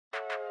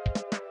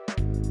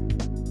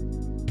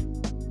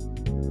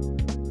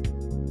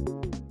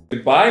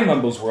Goodbye,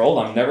 Mumbo's World.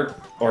 I'm never...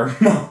 Or...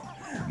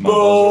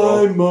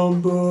 Bye,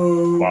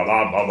 Mumbo. Ba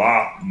ba ba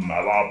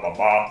ba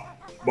ba.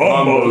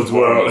 Mumbo's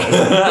World.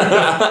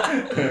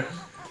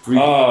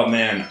 Oh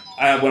man,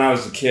 when I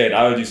was a kid,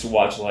 I used to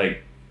watch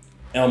like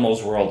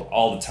Elmo's World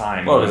all the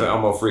time. Oh, because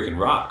Elmo freaking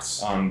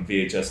rocks on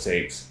VHS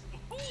tapes.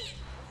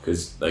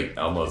 Because like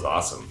Elmo's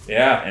awesome.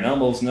 Yeah, and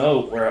Elmo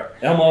knows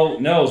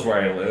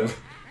where I live.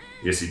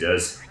 Yes, he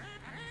does.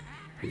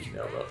 Freaking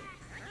Elmo.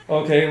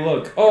 Okay,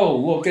 look. Oh,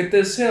 look at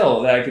this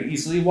hill that I could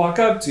easily walk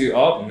up to.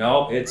 Oh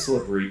no, it's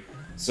slippery.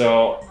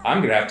 So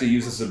I'm gonna have to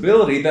use this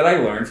ability that I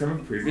learned from a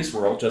previous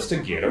world just to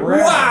get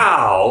around.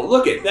 Wow!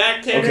 Look at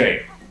that.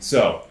 Okay,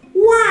 so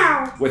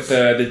wow. With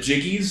the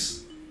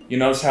jiggies, you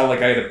notice how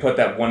like I had to put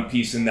that one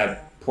piece in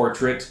that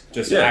portrait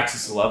just to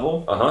access the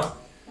level.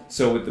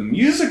 So with the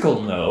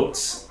musical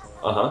notes,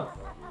 there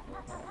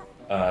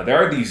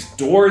are these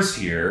doors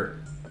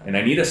here, and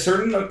I need a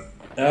certain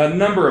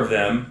number of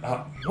them.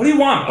 What do you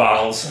want,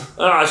 Bottles?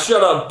 Ah,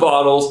 shut up,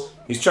 Bottles.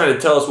 He's trying to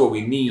tell us what we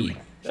need.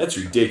 That's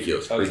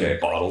ridiculous. Okay,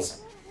 Bottles.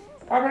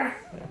 Open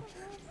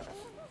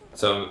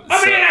it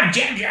up,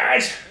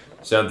 gingers.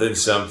 Something.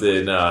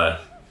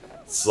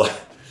 It's like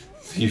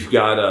you've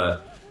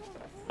got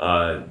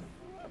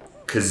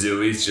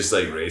Kazooie's just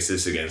like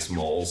racist against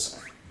moles,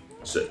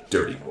 just like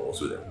dirty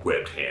moles with their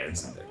webbed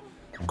hands and their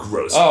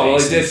gross. Oh, well,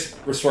 he faces.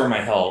 did restore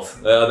my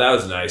health. That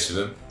was nice of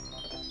him.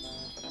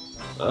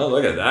 Oh,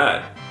 look at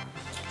that.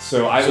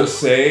 So I will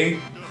say,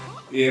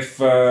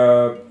 if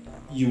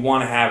you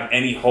want to have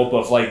any hope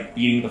of like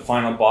beating the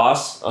final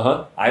boss,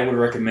 I would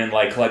recommend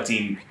like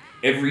collecting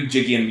every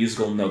Jiggy and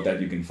musical note that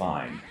you can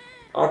find.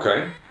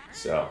 Okay.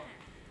 So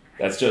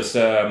that's just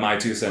my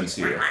 2 cents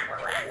here.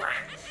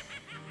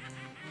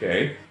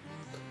 Okay.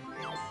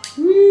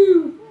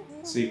 Woo!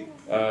 See,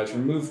 to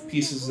remove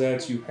pieces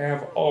that you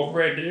have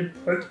already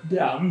put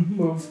down,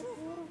 move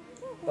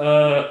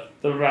the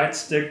right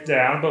stick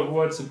down, but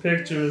once the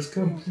picture is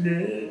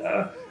complete,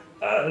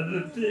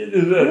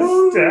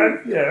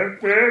 stuck there,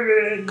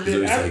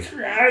 permanently. I'm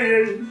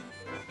crying.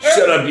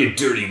 Shut up, you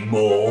dirty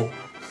mole.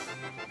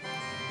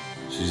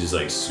 She's just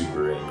like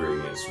super angry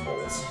against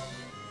moles.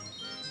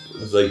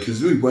 It's like,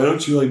 Kazooie, why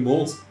don't you like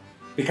moles?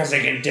 Because they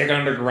can dig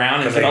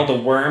underground and get all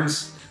the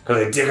worms. Because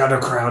they dig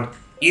underground,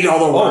 eat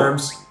all the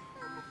worms.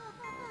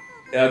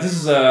 This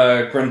is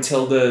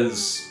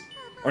Gruntilda's,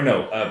 or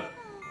no,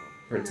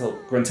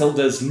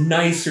 Gruntilda's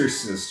nicer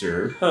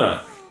sister.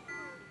 Huh.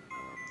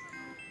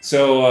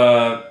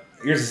 So,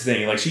 here's the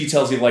thing. Like, she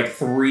tells you, like,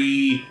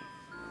 3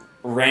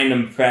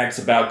 random facts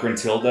about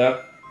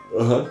Gruntilda.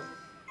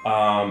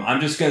 I'm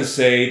just gonna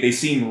say they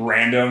seem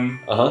random.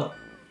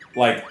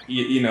 Like,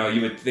 you know,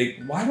 you would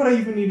think, why would I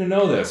even need to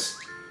know this?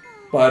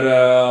 But,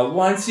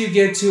 once you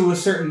get to a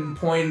certain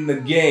point in the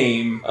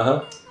game,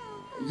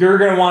 you're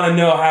gonna want to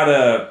know how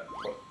to,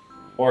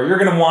 or you're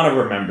gonna want to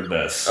remember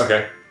this.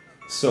 Okay.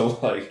 So,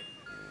 like,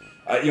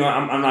 you know,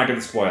 I'm not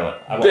gonna spoil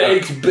it.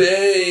 Baked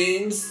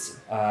beans!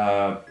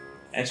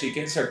 And she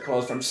gets her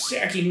clothes from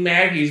Saggy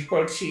Maggie's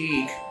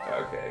boutique.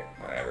 Okay,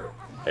 whatever.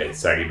 Hey,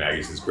 Saggy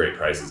Maggie's has great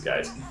prices,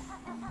 guys.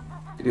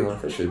 Video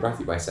unofficially brought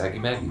to you by Saggy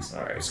Maggie's.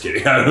 Alright. Just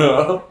kidding, I don't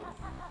know.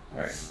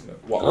 Alright.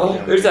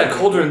 Oh, there's that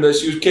cauldron that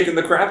she was kicking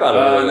the crap out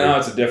of. No,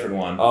 it's a different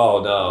one.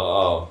 Oh,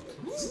 no,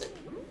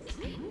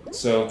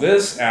 So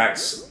this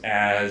acts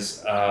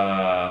as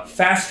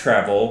fast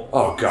travel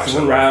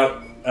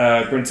throughout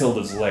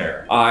Gruntilda's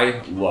lair.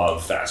 I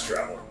love fast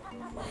travel.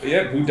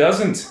 Yeah, who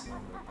doesn't?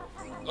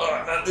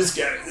 Oh, not this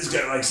guy. This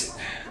guy likes it.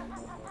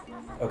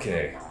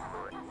 Okay.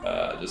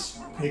 Just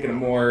picking a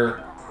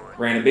more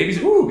random babies.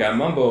 Ooh, got a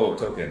Mumbo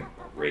token.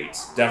 Great.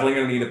 Definitely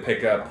gonna need to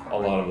pick up a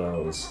lot of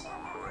those.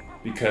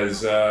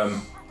 Because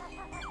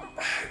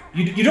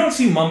you don't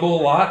see Mumbo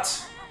a lot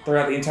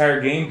throughout the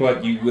entire game,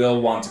 but you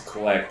will want to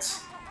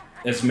collect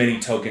as many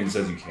tokens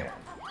as you can.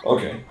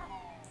 Okay.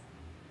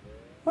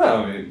 Well,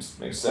 I mean, it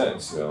makes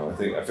sense. You know, I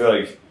feel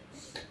like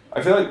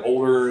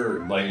older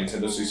like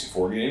Nintendo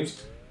 64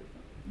 games,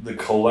 the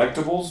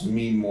collectibles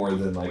mean more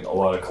than like a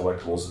lot of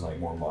collectibles in like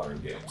more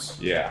modern games.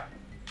 Yeah.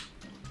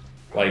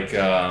 Like,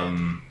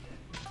 could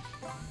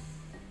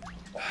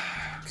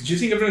you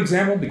think of an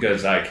example?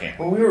 Because I can't.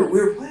 Well, we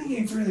were playing a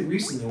game fairly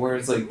recently where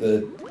it's like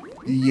the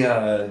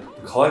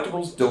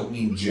collectibles don't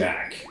mean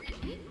jack.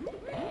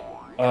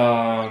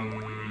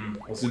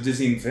 Was it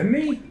Disney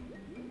Infinity?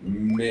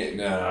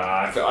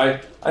 Nah, I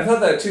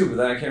thought that too, but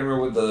then I can't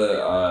remember what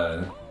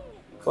the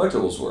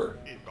collectibles were.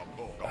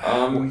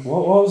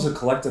 What was a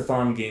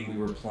collectathon game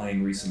we were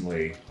playing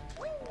recently?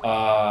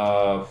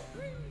 Not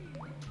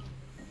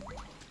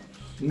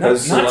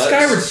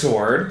Skyward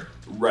Sword.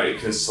 Right,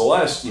 because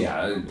Celeste,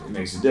 yeah, it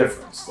makes a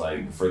difference.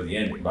 Like, for the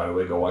ending. By the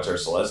way, go watch our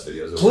Celeste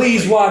videos.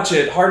 Please watch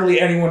it.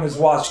 Hardly anyone has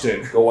watched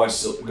it. Go watch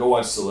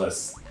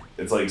Celeste.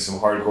 It's like some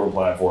hardcore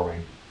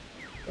platforming.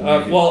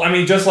 Well, I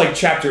mean, just like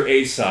Chapter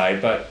A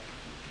side, but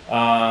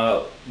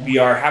we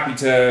are happy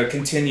to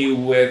continue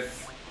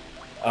with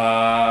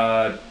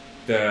the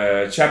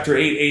Chapter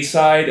 8 A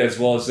side, as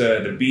well as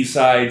the B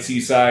side, C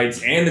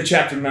sides, and the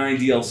Chapter 9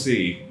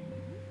 DLC.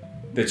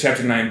 the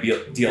Chapter 9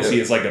 DLC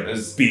is like a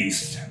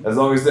beast. As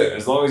long as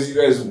you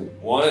guys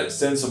want it,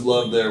 send some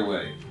love their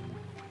way.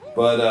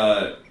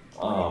 But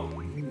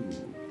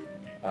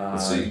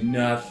let's see.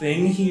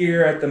 Nothing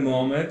here at the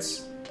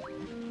moment.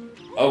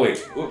 Oh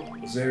wait,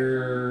 is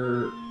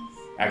there?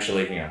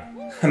 Actually, hang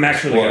on. I'm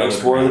actually gonna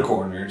explore the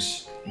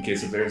corners in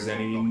case if there's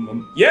any.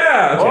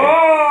 Yeah. Okay.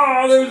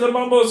 Oh, there's a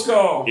Mumbo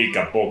skull.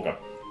 Ika Boka.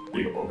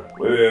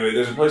 Wait.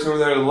 There's a place over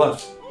there to the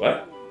left.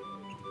 What?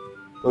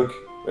 Look,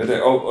 right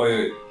there. Oh,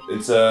 wait.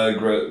 It's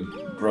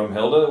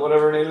Gruntilda,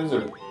 whatever her name is,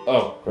 or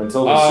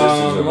Gruntilda's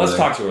sister's. Let's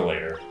talk to her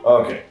later.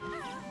 Okay.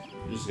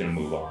 I'm just gonna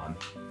move on.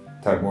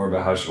 Talk more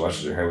about how she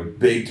washes her hair with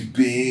baked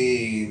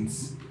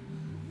beans.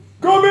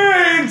 Go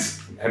beans!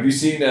 Have you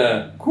seen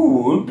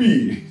Cool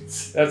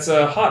Beans? That's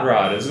a Hot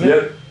Rod, isn't it?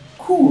 Yep.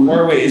 Cool.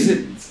 Or wait, is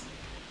it?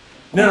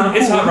 No,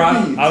 it's Hot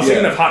Rod. Beans. I was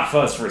thinking of Hot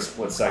Fuzz for a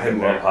split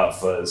second. I love Hot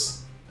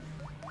Fuzz.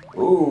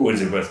 Ooh.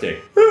 When's your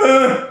birthday?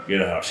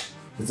 Get out.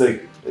 It's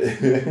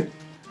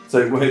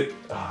like, wait.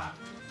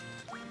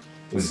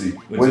 Let's see.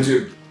 When's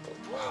your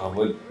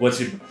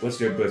What's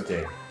your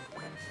birthday?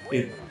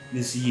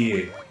 This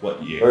year.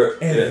 What year? Or,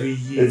 Every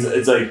year.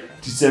 It's like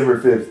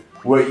December 5th.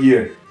 What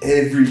year?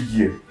 Every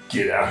year.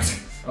 Get out.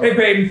 Hey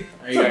Peyton.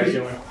 How you guys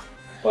doing?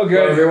 Well, good.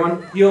 Hello,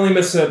 everyone. You only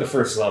missed the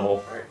first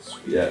level.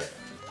 Yeah.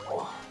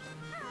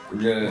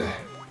 We're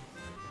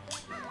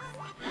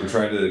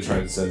trying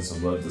to send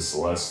some love to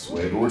Celeste's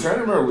way, but we're trying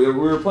to remember we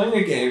were playing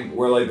a game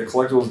where like the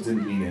collectibles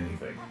didn't mean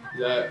anything. Is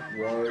that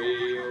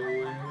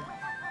Wario?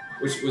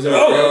 Which was it?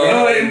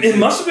 It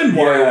must have been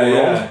Wario World.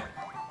 Yeah.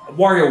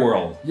 Wario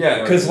World.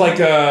 Yeah. Because like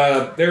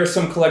there are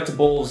some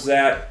collectibles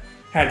that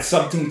had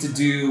something to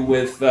do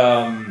with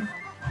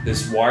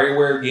this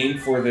WarioWare game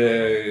for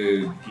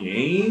the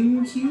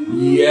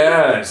GameCube.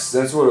 Yes,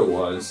 that's what it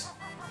was.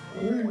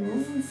 Where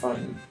did we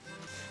find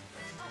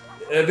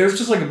it? There's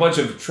just like a bunch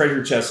of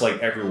treasure chests like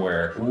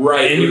everywhere.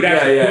 Right. And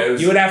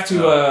you would have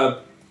to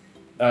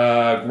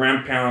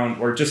ground pound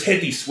or just hit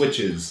these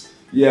switches.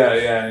 Yeah,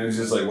 and it was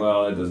just like,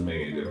 well, it doesn't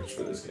make any difference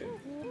for this game.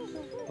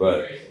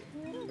 But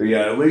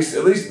yeah, at least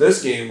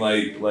this game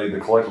like the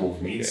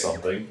collectibles mean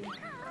something.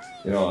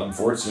 You know,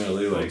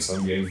 unfortunately, like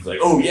some games, it's like,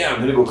 oh yeah, I'm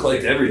gonna go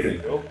collect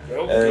everything. Go!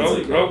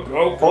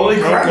 Holy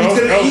crap, he's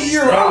gonna eat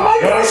your. Oh my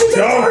gosh!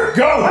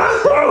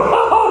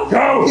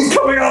 Go! He's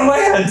coming on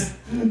land.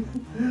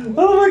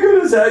 Oh my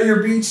goodness, at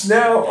your beach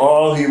now.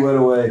 Oh, he went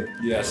away.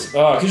 Yes.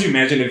 Could you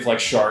imagine if like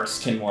sharks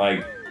can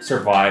like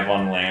survive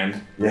on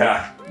land?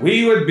 Yeah.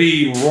 We would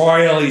be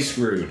royally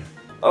screwed.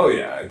 Oh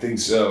yeah, I think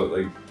so.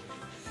 Like,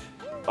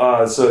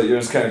 so you know,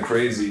 it's kind of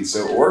crazy.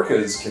 So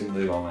orcas can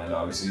live on land.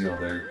 Obviously, you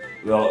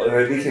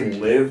know they can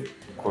live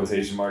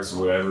quotation marks or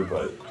whatever,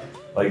 but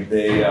like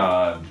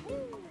they'll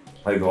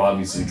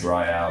obviously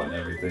dry out and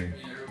everything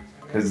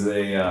because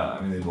they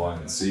they belong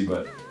in the sea.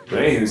 But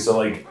anywho, so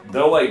like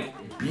they'll like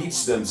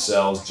beach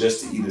themselves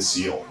just to eat a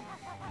seal.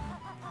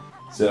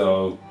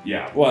 So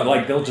yeah, well,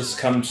 like they'll just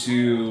come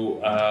to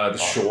the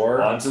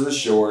shore, onto the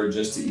shore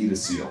just to eat a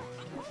seal.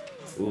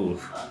 Ooh,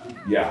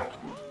 yeah.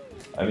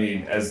 I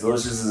mean, as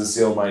delicious as a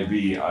seal might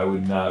be, I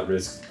would not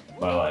risk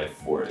my life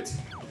for it.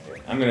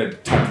 I'm gonna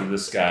talk to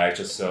this guy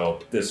just so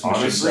this.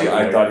 Honestly,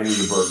 I thought he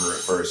was a burger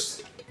at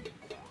first.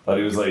 Thought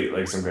he was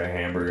like some kind of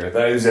hamburger. I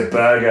thought he was a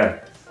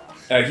burger.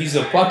 He's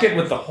a bucket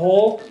with a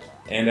hole,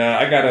 and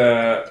I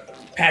gotta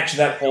patch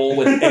that hole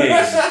with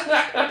eggs.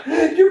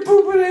 You're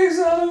pooping eggs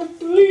on him.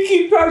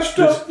 Leaky patched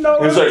up. No,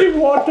 it's like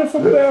water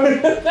from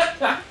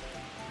there.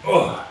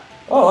 Oh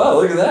wow!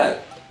 Look at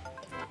that.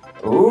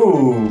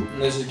 Ooh.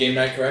 And this is game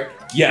night,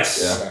 correct? Yes.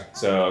 Yeah. Okay.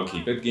 So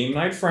keep it game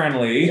night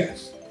friendly.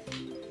 Yes.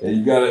 Yeah,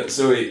 you got it.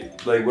 So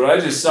wait, like what I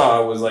just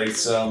saw was like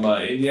some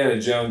Indiana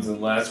Jones and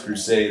Last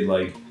Crusade,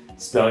 like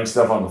spelling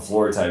stuff on the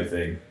floor type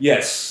thing.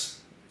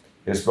 Yes.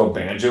 You spell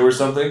banjo or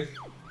something?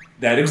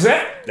 That is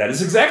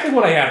exactly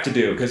what I have to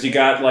do because you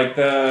got like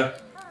the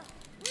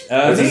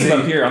these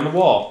up here on the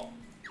wall,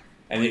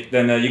 and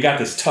then you got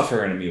this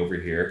tougher enemy over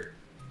here.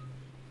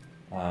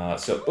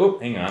 So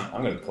hang on,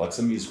 I'm gonna collect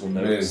some musical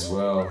notes. May as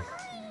well.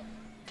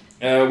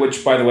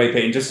 Which, by the way,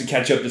 Peyton, just to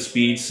catch up to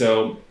speed,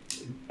 so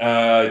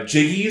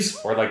jiggies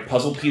or like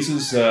puzzle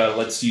pieces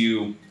lets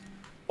you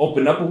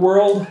open up a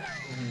world,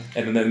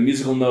 and then the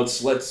musical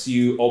notes lets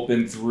you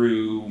open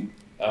through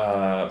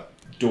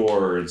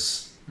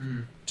doors.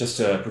 Just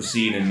to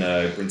proceed in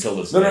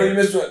Gruntilda's. No, you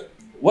missed what?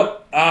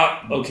 What?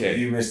 Okay.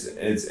 You missed it.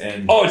 It's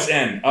N. Oh, it's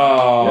N.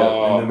 Oh.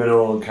 Yeah, in the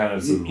middle, kind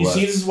of. You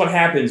see, this is what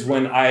happens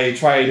when I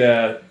try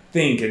to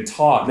think and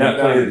talk and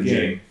play the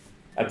game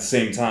at the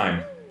same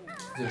time.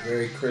 It's a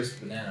very crisp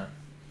banana.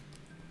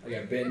 I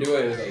got bit into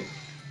it. It was like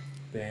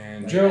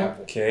Banjo.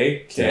 Like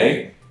K. Is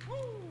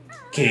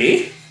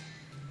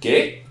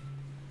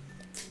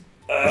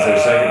there a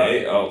second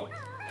A? Oh.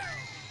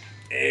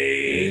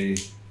 A.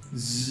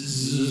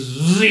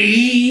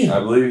 Z. I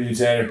believe in you,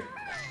 Tanner.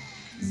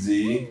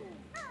 Z.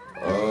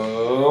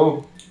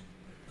 O.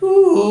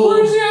 Ooh.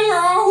 Where's the other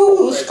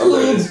O? Oh,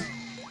 there it is.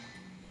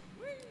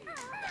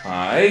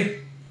 I.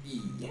 E.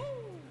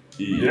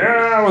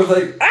 Yeah, I was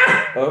like,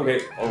 ah! Okay,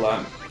 hold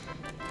on.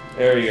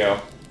 There we go.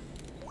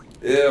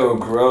 Ew,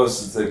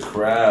 gross. It's a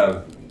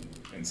crab.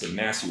 And it's a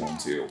nasty one,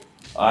 too.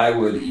 I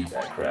would eat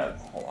that crab.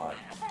 Hold on.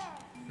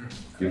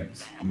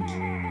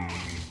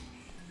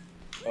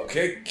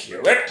 Okay,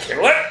 kill it,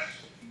 kill it!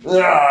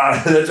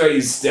 Ah, that's why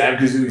you stab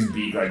Kazooie's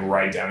beak like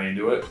right down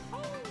into it.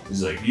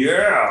 He's like,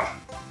 yeah!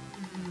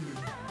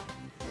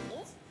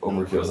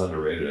 Overkill's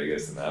underrated, I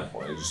guess, at that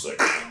point. It's just like,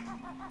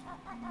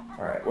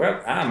 alright, well,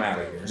 I'm out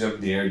of here. jump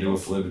in the air, do a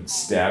flip, and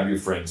stab your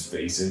friend's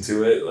face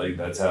into it. Like,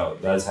 that's how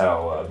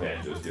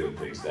Banjo's doing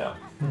things now.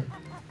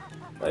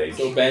 Like,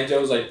 so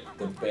Banjo's like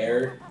the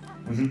bear?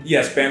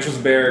 Yes, Banjo's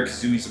a bear,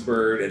 Kazooie's a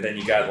bird, and then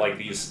you got like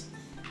these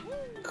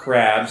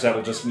crabs that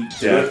will just meet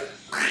death.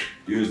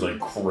 You just like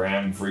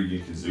cram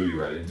freaking Kazooie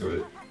right into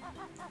it.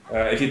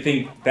 If you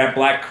think that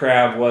black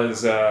crab was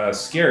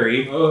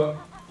scary, you got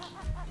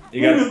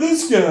look at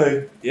this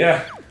guy.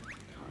 Yeah.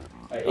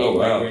 I ate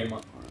my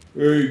grandma.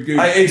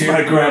 I ate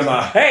my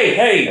grandma.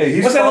 Hey,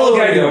 what's that little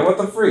guy doing? What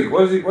the freak?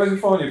 What is he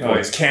following you for? Oh,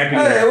 he's camping.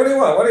 Hey, what do you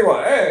want? What do you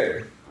want?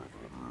 Hey.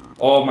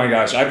 Oh my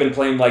gosh, I've been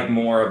playing like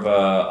more of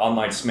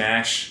online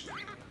Smash.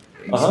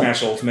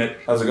 Smash Ultimate.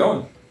 How's it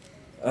going?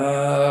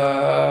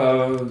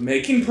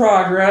 Making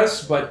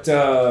progress, but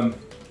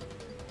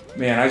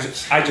man, I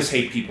just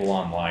hate people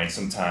online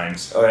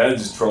sometimes. Oh yeah,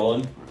 just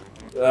trolling.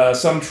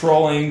 Some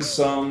trolling,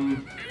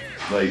 some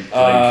like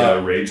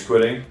rage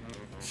quitting.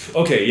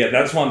 Okay, yeah,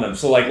 that's one of them.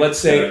 So like, let's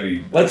say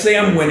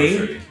I'm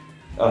winning.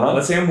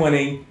 Let's say I'm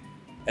winning,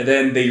 and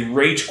then they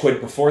rage quit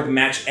before the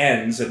match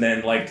ends, and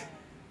then like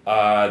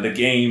the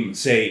game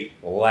say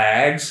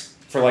lags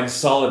for like a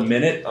solid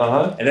minute,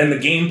 and then the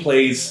game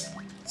plays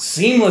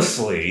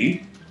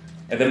seamlessly,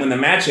 and then when the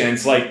match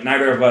ends, like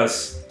neither of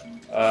us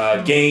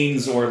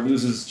gains or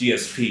loses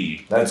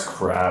GSP. That's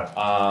crap.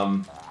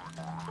 And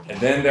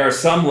then there are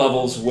some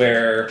levels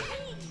that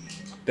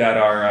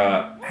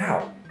are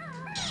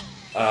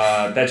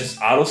that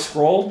just auto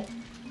scroll,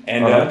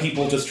 and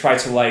people just try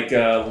to like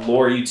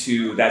lure you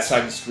to that side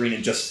of the screen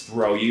and just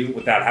throw you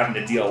without having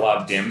to deal a lot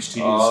of damage to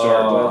you to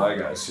start with. I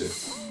got you.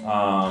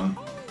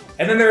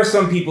 And then there are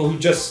some people who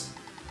just,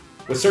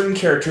 with certain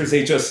characters,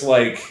 they just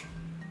like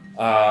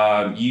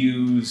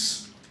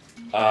use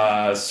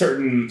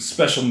certain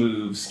special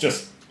moves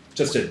just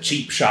to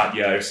cheap shot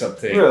you or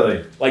something.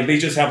 Really? Like they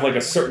just have like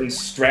a certain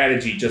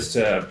strategy just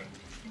to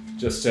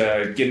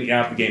get me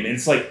out of the game. And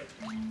it's like,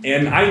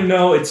 and I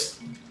know it's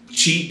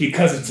cheap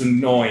because it's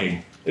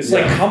annoying. It's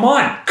like, come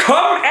on,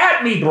 come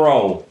at me,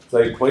 bro. It's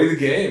like, play the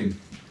game.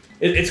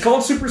 It's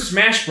called Super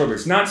Smash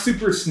Brothers, not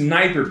Super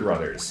Sniper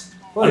Brothers.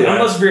 Well, yeah.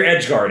 Unless you're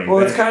edge guarding.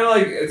 Well, it's kind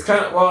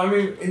of well, I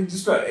mean, in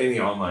just about any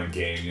online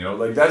game, you know,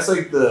 like that's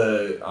like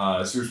the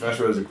Super Smash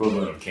Bros.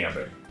 Equivalent of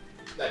camping.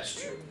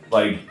 That's true.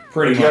 Like,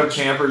 pretty much. You have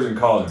campers in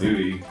Call of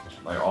Duty,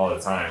 like all the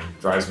time,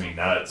 drives me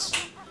nuts.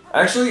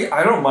 Actually,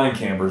 I don't mind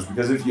campers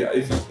because if you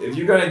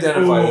can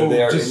identify that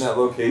they are in that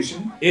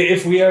location.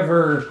 If we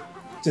ever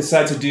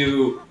decide to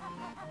do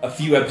a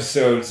few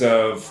episodes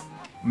of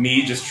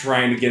me just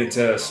trying to get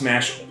into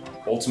Smash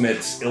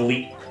Ultimate's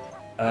Elite,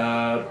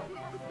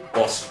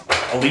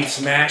 Elite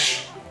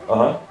Smash.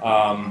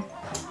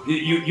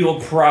 You'll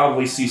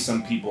probably see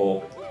some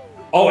people.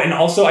 Oh, and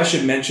also I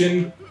should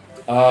mention,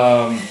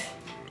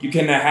 you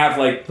can have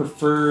like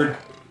preferred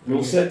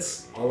rule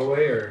sets. All the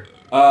way, or?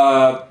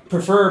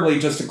 Preferably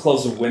just to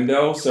close the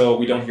window so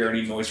we don't hear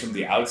any noise from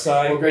the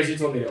outside. Well, Gracie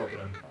told me to open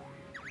them.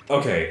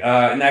 Okay,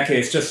 in that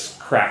case,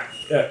 just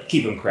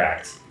keep them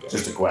cracked.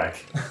 Just a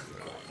quack.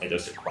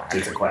 Just a quack.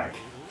 Just a quack.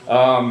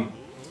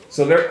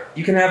 So there,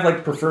 you can have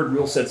like preferred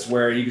rule sets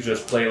where you can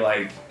just play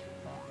like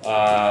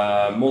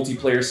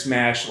multiplayer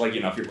Smash, like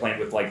if you're playing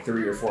with like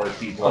 3 or 4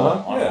 people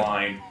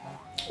online,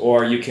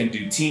 or you can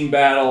do team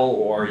battle,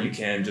 or you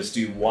can just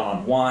do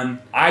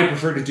one-on-one. I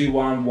prefer to do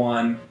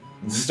one-on-one,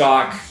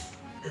 stock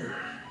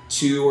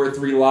 2 or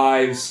 3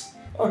 lives,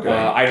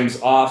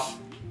 items off,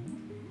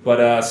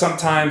 but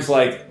sometimes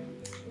like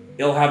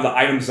it'll have the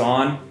items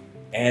on,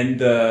 and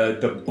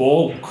the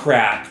bull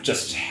crap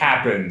just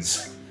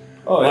happens.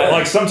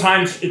 Like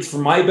sometimes it's for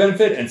my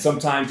benefit, and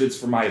sometimes it's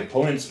for my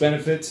opponent's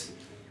benefit.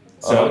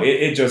 So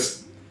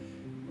it's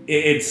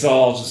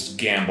all just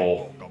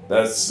gamble.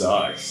 That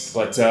sucks.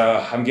 But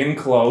I'm getting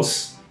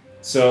close.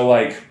 So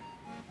like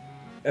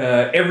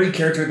every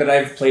character that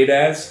I've played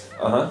as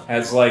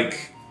has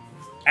like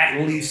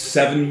at least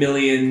 7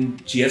 million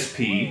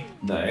GSP.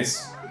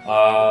 Nice.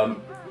 How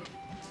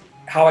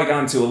I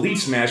got into Elite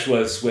Smash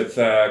was with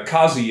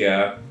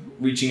Kazuya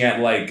reaching at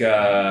like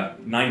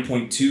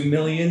 9.2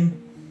 million.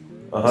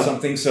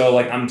 Something. So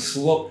like I'm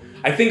slow.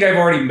 I think I've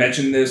already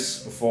mentioned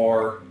this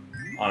before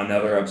on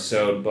another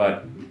episode,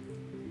 but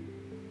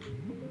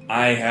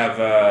I have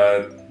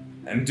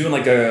I'm doing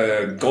like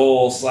a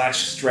goal /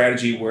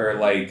 strategy where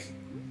like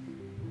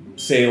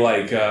say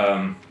like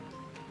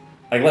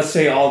let's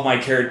say all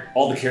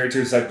the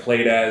characters I've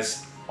played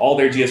as, all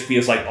their GSP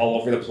is like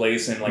all over the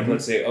place, and like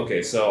let's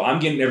say so I'm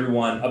getting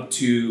everyone up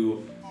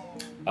to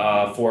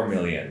 4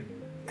 million.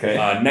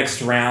 Okay.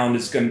 Next round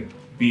is gonna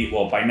be,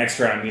 well, by next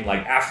round I mean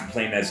like after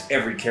playing as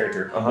every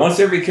character. Once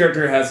every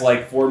character has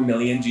like 4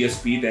 million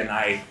GSP, then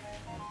I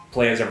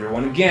play as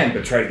everyone again,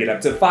 but try to get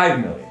up to 5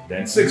 million,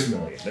 then 6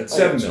 million, then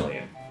 7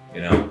 million.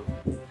 You know.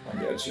 I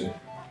got you.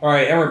 All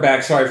right, and we're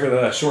back. Sorry for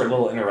the short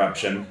little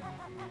interruption.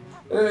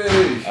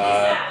 Hey.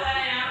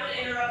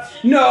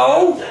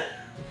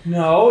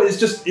 No, it's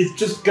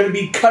just gonna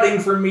be cutting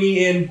for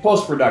me in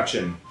post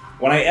production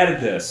when I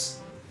edit this.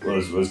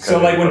 So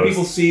like when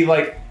people see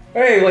like,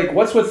 hey, like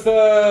what's with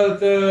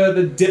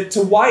the dip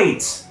to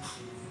white?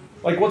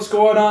 Like what's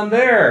going on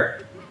there?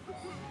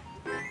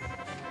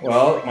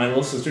 Well, my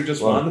little sister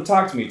just wanted to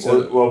talk to me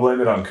We'll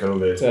blame it on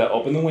COVID. To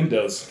open the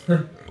windows.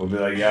 We'll be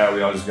like, yeah,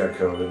 we all just got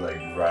COVID, like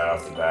right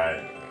off the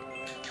bat,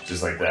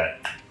 just like that.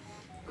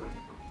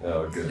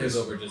 Oh goodness. It's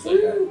over just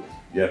like that.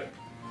 Yep.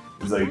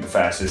 It's like the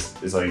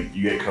fastest. It's like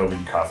you get COVID,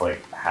 you cough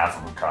like half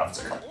of a cough.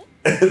 It's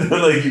like,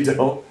 like you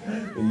don't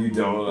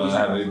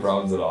have any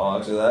problems at all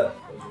after that.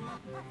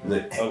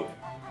 Like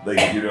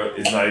you know,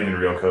 it's not even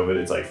real COVID.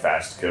 It's like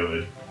fast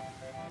COVID.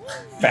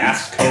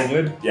 Fast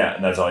COVID? Yeah,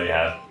 and that's all you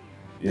have.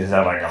 You just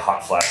have like a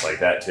hot flash like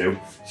that too. You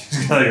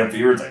just got like a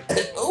fever. It's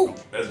like oh,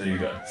 and then you're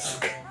done.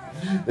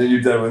 Then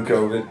you're done with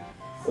COVID.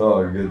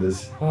 Oh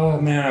goodness. Oh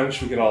man, I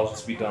wish we could all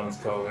just be done with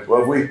COVID.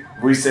 Well,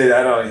 if we say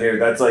that on here,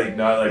 that's like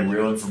not like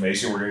real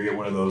information. We're gonna get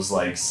one of those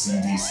like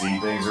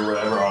CDC things or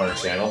whatever on our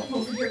channel.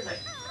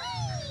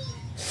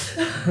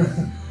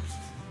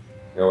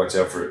 Gotta watch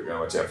out for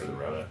the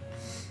Rona.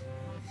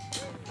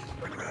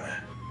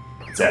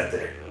 It's out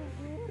there.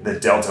 The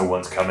Delta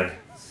one's coming.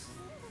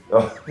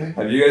 Oh,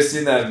 have you guys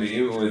seen that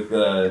meme with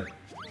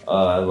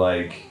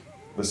like,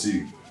 let's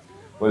see,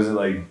 what is it,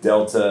 like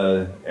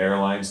Delta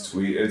Airlines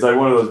tweet? It's like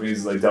one of those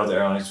memes, like Delta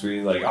Airlines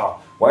tweet, like, oh,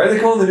 why are they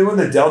calling the new one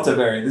the Delta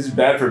variant? This is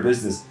bad for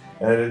business.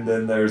 And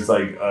then there's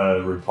like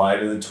a reply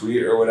to the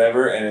tweet or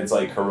whatever, and it's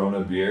like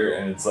Corona beer,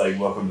 and it's like,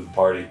 welcome to the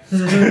party.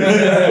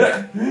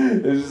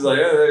 It's just like,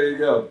 oh, there you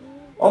go.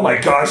 Oh my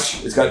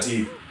gosh, it's got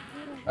teeth.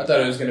 I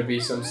thought it was gonna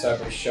be some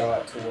type of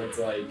shot towards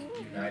like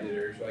United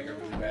or like a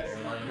really bad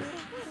airline.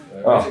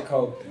 What is it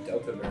called? The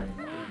Delta variant.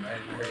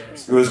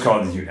 It was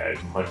called the United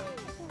one.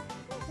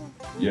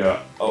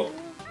 Yeah. Oh.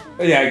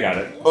 Yeah, I got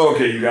it.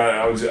 Okay, you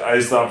got it. I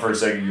just thought for a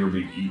second you were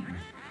being eaten.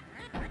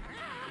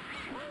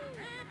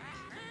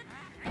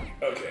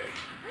 Okay.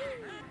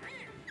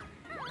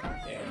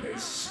 And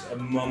there's a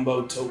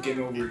Mumbo token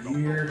over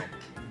here.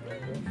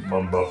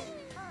 Mumbo.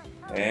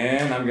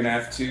 And I'm gonna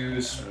have to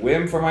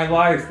swim for my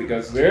life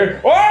because there.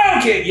 Oh,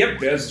 okay. Yep,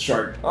 there's the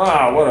shark.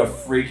 Ah, what a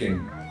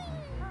freaking.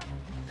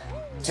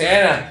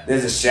 Tana,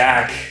 there's a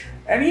shack.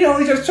 And he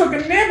only just took a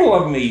nibble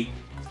of me.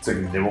 Took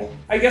a nibble?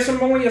 I guess I'm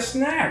only a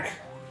snack.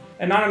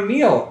 And not a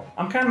meal.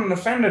 I'm kind of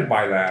offended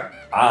by that.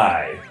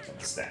 I am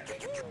a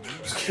snack.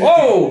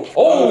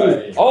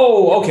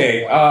 Oh!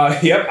 Okay.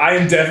 Yep, I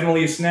am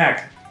definitely a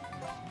snack.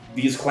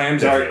 These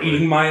clams are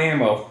eating my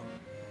ammo.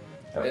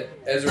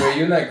 Ezra, are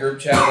you in that group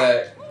chat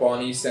that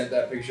Bonnie sent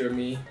that picture of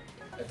me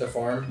at the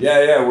farm?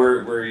 Yeah,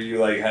 where you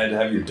like had to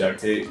have your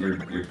duct tape,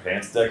 your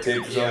pants duct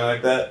taped or something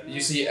like that? You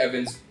see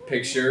Evan's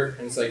picture,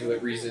 and it's like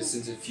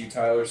resistance is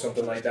futile or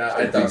something like that.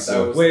 I thought so.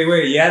 that was...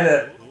 Wait, you had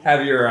to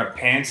have your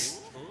pants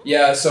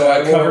so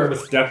I covered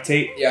with duct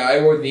tape? Yeah,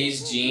 I wore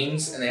these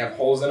jeans, and they have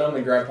holes in them,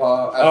 and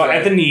Grandpa...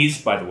 at the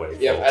knees, by the way.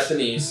 Yep, at the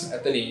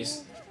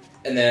knees.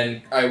 And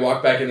then I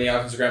walked back in the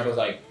office, and Grandpa's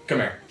like, come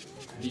here.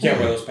 You can't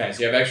wear those pants.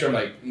 You have extra? I'm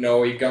like,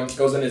 no. He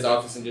goes in his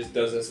office and just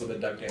does this with a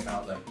duct tape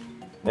out. Like,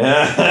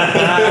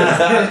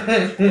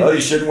 well, you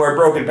shouldn't wear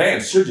broken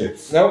pants, should you?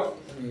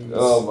 Nope.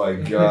 Oh my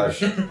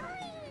gosh.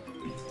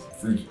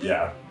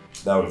 Yeah,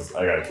 that was.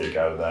 I got a kick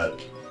out of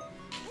that.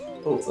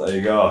 Oh, so there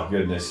you go.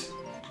 Goodness.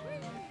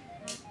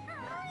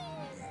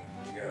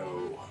 There you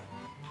go.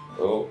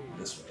 Oh,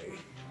 this way.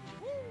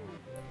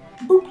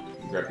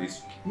 Boop. Grab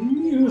these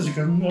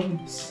musical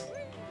notes.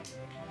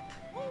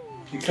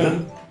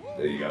 Because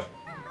there you go.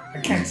 I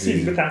can't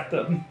sing without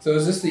them. So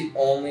is this the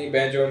only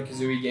Banjo and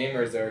Kazooie game,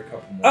 or is there a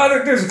couple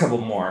more? There's a couple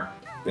more.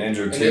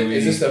 Banjo-Kazooie.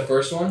 Is this the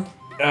first one?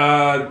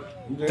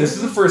 This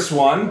is the first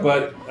one,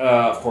 but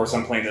of course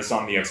I'm playing this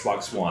on the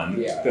Xbox One.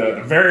 Yeah.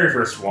 The very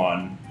first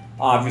one,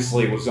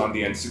 obviously, was on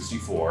the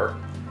N64.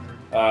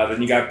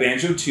 Then you got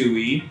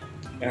Banjo-Tooie,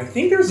 and I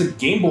think there's a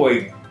Game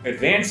Boy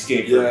Advance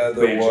game for there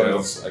Banjo.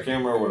 was. I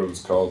can't remember what it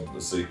was called.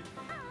 Let's see.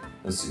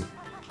 Kazooie.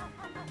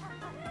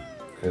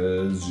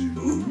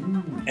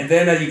 And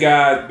then you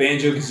got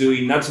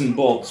Banjo-Kazooie Nuts and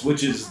Bolts,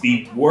 which is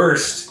the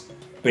worst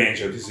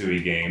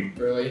Banjo-Kazooie game.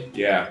 Really?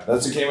 Yeah.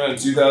 That's what came out in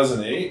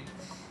 2008?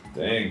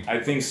 Dang. I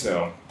think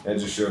so. It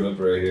just showed up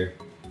right here.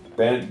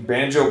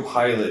 Banjo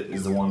Pilot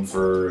is the one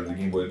for the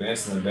Game Boy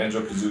Advance, and then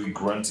Banjo-Kazooie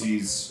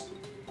Grunty's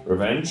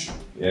Revenge.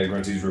 Yeah,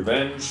 Grunty's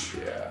Revenge.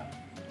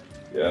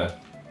 Yeah.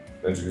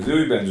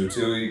 Banjo-Kazooie,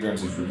 Banjo-Tooie,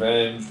 Grunty's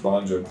Revenge,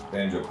 Banjo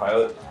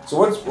Pilot. So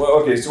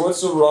what's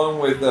so wrong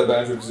with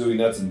Banjo-Kazooie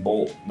Nuts and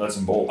Bolts?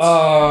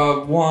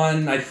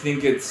 One, I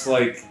think it's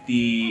like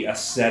the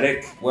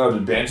aesthetic. Wow,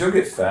 did Banjo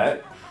get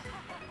fat?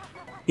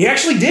 He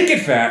actually did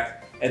get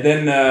fat, and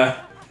then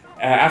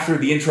after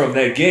the intro of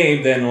that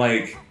game, then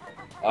like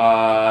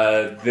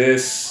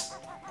this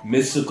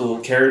mystical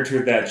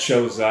character that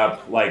shows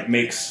up like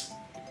makes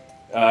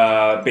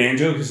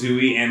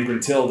Banjo-Kazooie and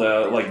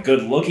Gruntilda, like,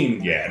 good looking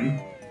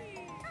again.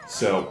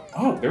 So,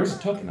 oh, there was a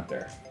token up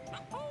there.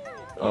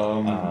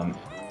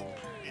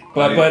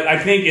 But I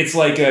think it's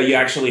like you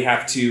actually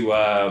have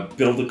to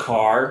build a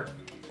car,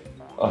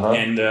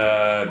 and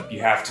you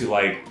have to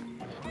like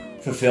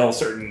fulfill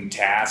certain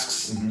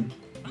tasks,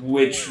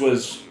 which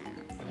was.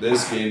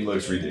 This game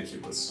looks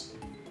ridiculous.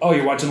 Oh,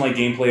 you're watching like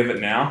gameplay of it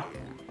now?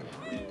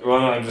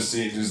 Well, no, I'm just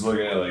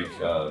looking at like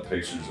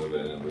pictures of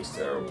it, and it looks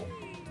terrible.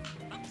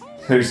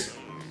 There's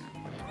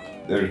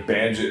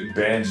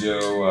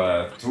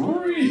Banjo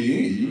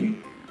 3,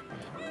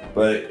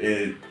 but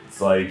it's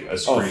like a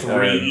screen. Oh,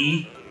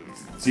 3E?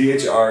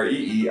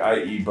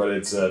 THREEIE, but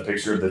it's a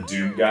picture of the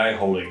Doom guy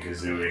holding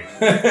Kazooie.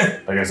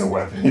 Like as a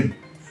weapon.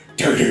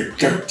 Are the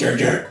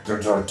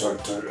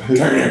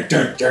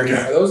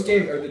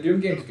Doom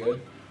games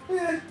good?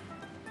 Yeah.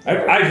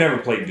 I've never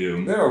played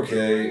Doom. They're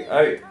okay.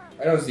 I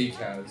know Zeke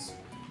has.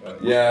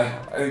 But.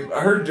 Yeah, I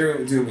heard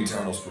Doom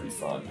Eternal's pretty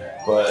fun,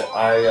 but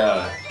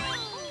I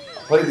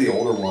played the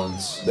older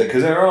ones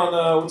because they're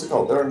on what's it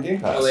called? They're on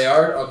Game Pass. Oh, they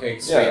are? Okay,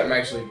 sweet. Yeah. I'm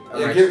actually.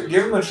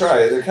 Give them a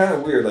try. They're kind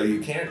of weird. Like you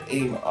can't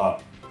aim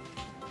up.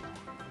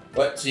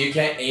 What? So you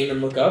can't aim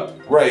and look up?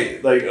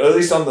 Right. Like at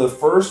least on the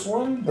first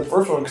one,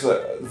 because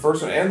the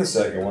first one and the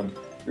second one,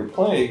 you're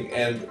playing,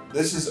 and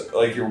this is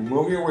like you're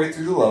moving your way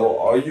through the level.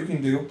 All you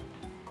can do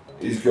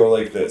is go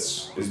like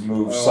this, is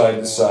move side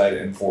to side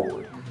and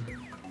forward.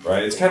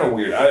 Right? It's kind of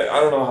weird. I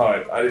don't know how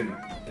I didn't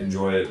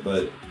enjoy it,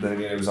 but then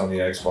again, it was on the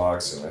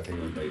Xbox, and I think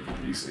it was made for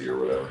PC or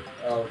whatever.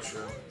 Oh,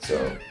 true.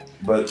 So,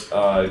 but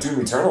Doom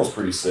Eternal is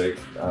pretty sick.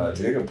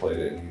 Jacob played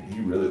it, and he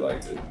really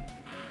liked it.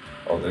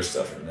 Oh, there's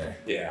stuff in there.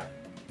 Yeah.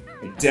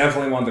 I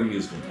definitely want the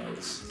musical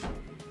notes.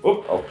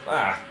 Oh,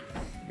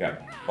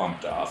 Got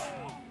bumped off.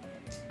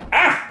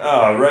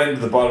 Ah, right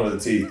into the bottom of the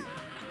teeth.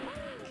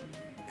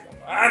 Come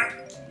on.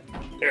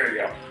 There you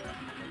go.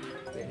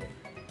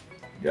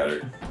 Got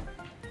it.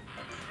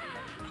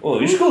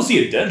 Well, you should go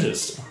see a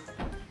dentist.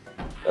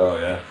 Oh,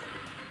 yeah.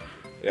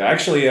 Yeah,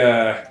 actually,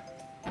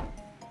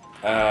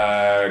 got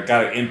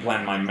an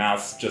implant in my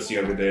mouth just the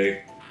other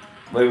day.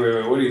 Wait,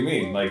 what do you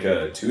mean? Like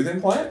a tooth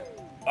implant?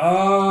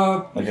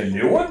 Like a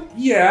new one?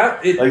 Yeah.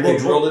 Like they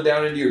drilled it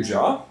down into your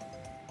jaw?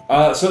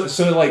 So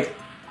like,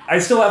 I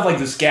still have like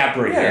this gap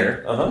right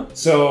here.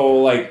 So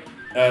like,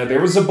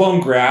 there was a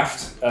bone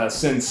graft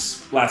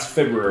since last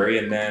February,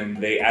 and then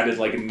they added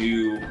like a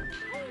new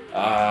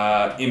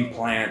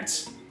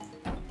implant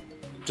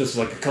just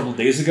like a couple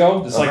days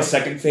ago. This is like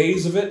second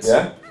phase of it.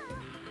 Yeah.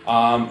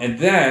 And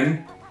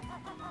then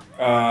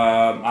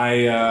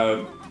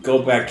I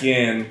go back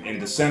in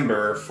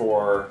December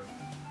for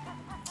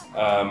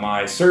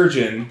my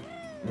surgeon,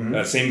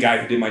 same guy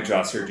who did my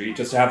jaw surgery,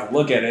 just to have a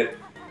look at it.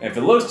 And if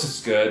it looks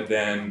just good,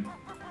 then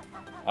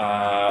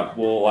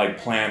we'll like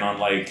plan on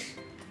like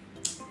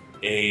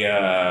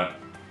a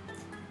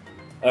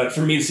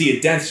for me to see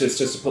a dentist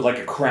just to put like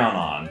a crown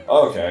on.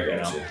 Okay, I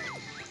got you.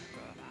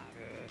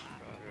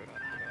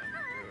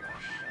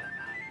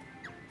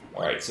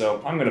 Alright,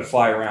 so I'm gonna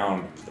fly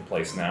around the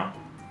place now.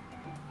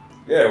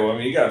 Yeah, well, I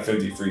mean, you got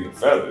 50 freaking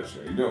feathers,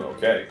 so you're doing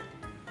okay.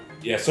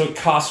 Yeah, so it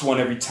costs one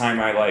every time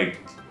I, like,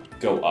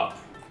 go up.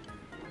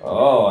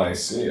 Oh, I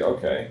see,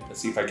 okay. Let's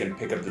see if I can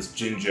pick up this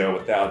Jinjo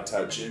without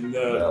touching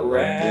the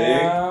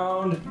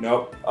ground.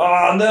 Nope.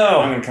 Oh, no!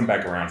 I'm gonna come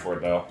back around for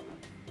it, though.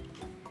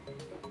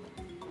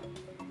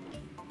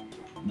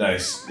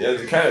 Nice. Yeah,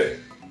 they're kind of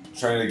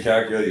trying to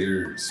calculate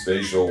your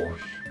spatial,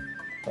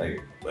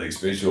 like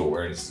spatial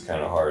awareness is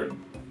kind of hard.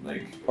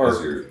 Like,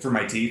 or for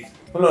my teeth.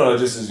 Well, no,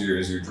 just as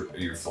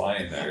you're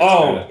flying there.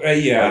 Oh,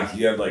 yeah. Like,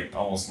 you have like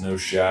almost no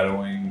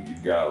shadowing.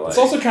 You've got like. It's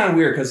also kind of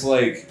weird because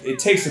like it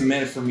takes a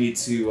minute for me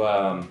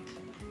to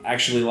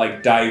actually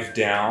like dive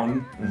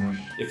down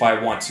if I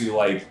want to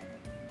like.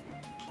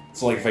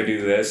 So like if I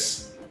do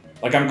this,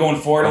 like I'm going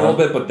forward a little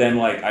bit, but then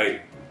like I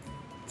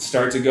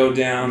start to go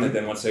down, and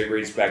then once I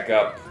raise back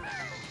up.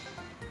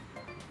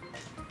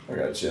 I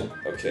gotcha.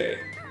 Okay.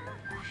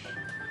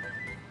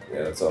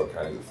 Yeah, that's all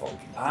kinds of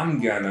funky.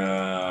 I'm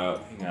gonna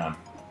hang on.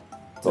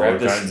 It's all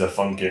kinds of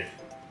funky.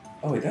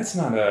 Oh wait, that's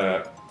not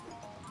a.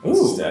 Ooh,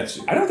 that's a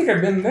statue. I don't think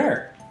I've been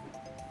there.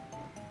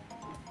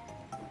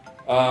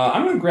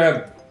 I'm gonna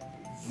grab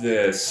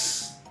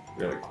this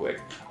really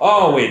quick.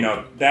 Oh wait,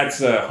 no,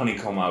 that's a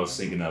honeycomb I was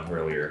thinking of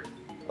earlier.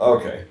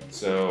 Okay.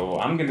 So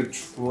I'm gonna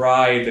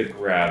try to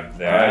grab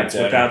that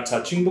without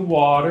touching the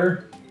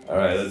water. All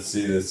right, let's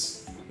see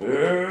this. Nope,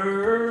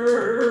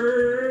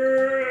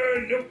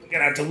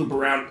 gonna have to loop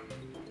around.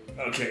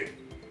 Okay.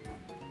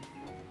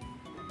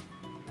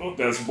 Oh,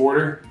 that's the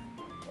border.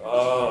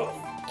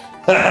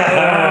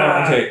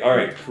 Okay,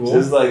 alright, cool.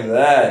 Just like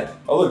that.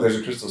 Oh, look, there's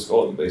a crystal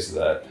skull at the base of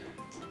that.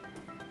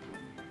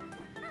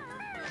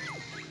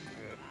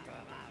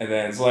 And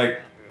then it's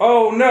like,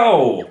 oh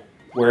no!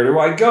 Where do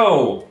I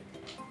go?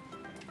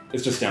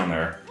 It's just down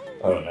there.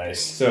 Oh,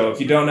 nice. So if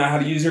you don't know how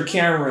to use your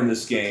camera in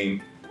this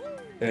game,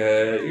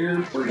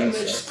 you're pretty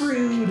much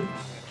screwed.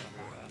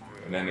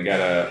 And then you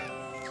gotta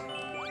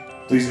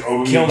Please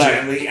open Kill me that-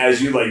 gently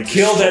as you like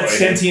Kill that destroy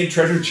it. sentient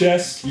treasure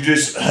chest. You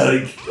just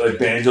like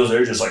Banjo's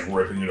there, just like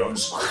ripping it up.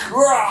 Just,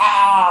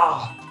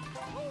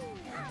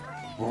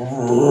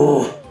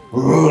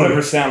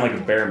 Whatever sound like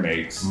a bear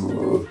makes.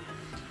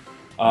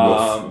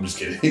 I'm just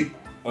kidding.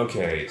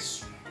 Okay,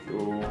 so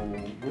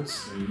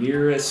what's the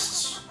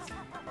nearest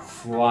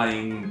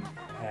flying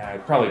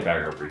pad? Probably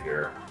back over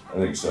here. I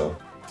think so.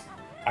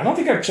 I don't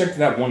think I've checked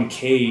that one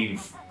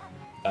cave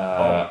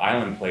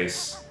island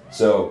place.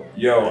 So,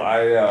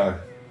 I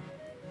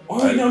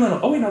Oh wait, no.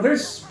 Oh wait, no.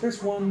 There's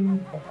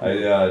one.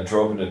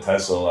 drove in a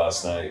Tesla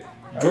last night.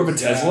 Drove a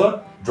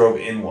Tesla. Drove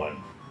in one.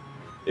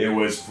 It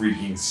was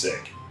freaking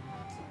sick.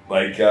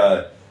 Like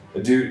a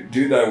dude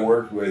that I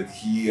worked with,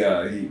 he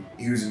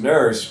was a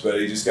nurse, but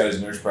he just got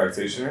his nurse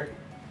practitioner,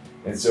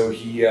 and so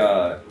he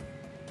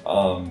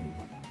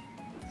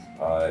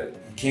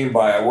came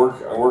by. I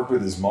work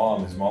with his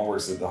mom. His mom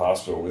works at the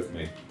hospital with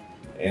me,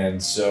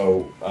 and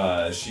so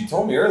she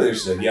told me earlier. She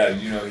said, "Yeah,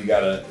 you know, he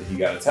got a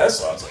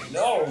Tesla." I was like,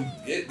 "No,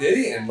 did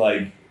he?" And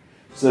like,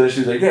 so she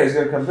was like, "Yeah, he's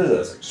gonna come visit." I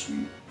was like,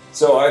 "Sweet."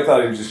 So I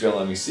thought he was just gonna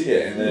let me see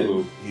it, and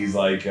then he's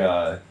like,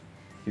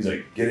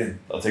 "Get in,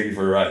 I'll take you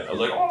for a ride." I was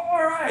like, "Oh,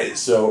 all right."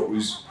 So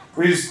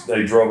we just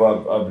like drove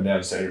up and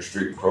down Center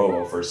Street in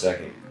Provo for a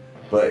second,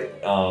 but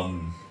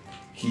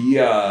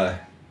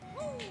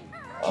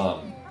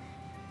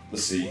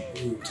let's see.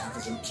 Ooh, time for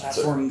some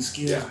platforming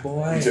skills,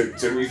 boy. He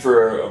took me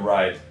for a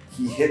ride.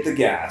 He hit the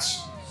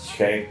gas,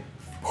 okay,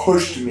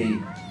 pushed me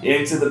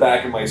into the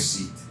back of my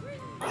seat.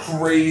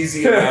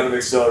 Crazy amount of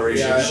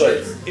acceleration. Yeah, Just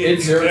like,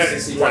 it's 0 to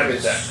 60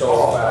 happens so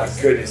oh fast.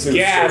 my goodness. It was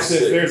Gas so if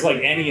sick. there's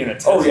like any in a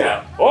Tesla. Oh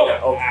yeah. Oh,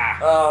 Yeah. Oh. ah.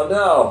 Oh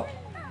no.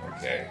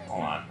 Okay,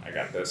 hold on. I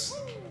got this.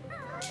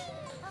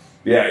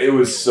 Yeah, it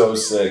was so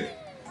sick.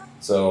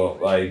 So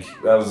like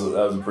that was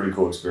a pretty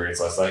cool experience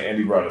last night.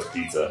 Andy brought us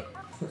pizza.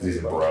 'Cause he's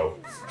a bro.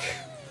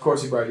 Of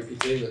course, he brought you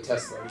pizza. He's a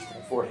Tesla. He can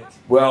afford it.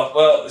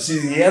 Well, see,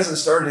 he hasn't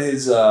started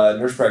his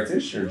nurse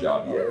practitioner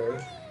job yet. Really?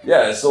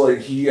 Yeah, so like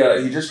he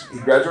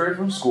graduated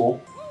from school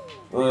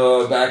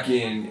back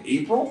in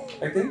April,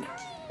 I think,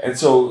 and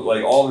so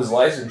like all of his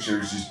licensure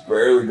is just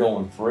barely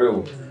going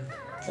through,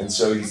 and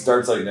so he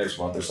starts like next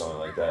month or something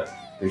like that.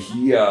 But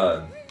he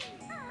got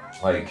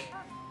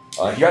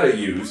it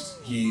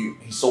used. He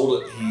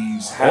sold it.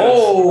 He's had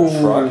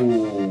a truck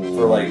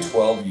for like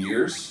 12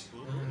 years.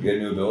 You got a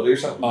new ability or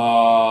something?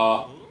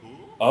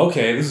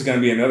 Okay, this is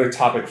gonna be another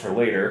topic for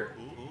later.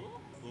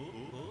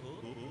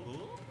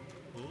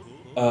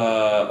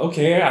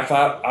 Okay,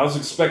 I was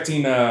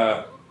expecting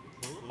an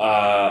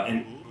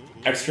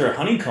extra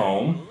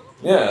honeycomb.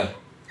 Yeah.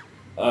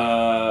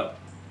 Alright,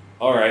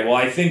 well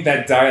I think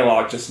that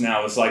dialogue just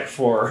now is like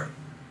for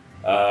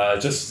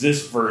just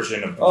this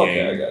version of the game.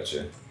 Okay, I got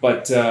you.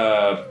 But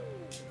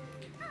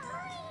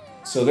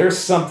so there's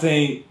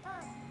something.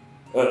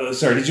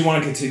 Sorry, did you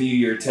want to continue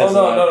your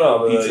Tesla?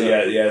 Oh no.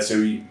 pizza? Yeah. So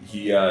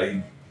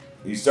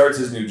he starts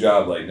his new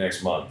job like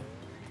next month,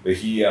 but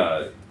he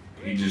bought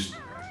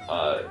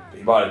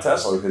a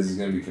Tesla because he's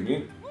going to be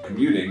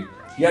commuting.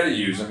 He had it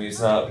used. I mean, it's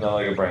not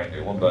like a brand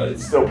new one, but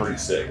it's still pretty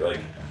sick. Like,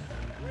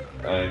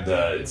 and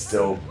it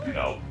still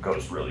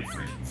goes really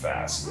freaking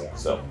fast.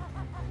 So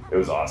it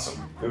was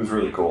awesome. It was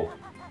really cool.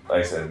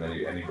 Like I said, and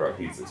then he brought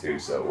pizza too.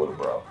 So what a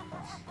bro.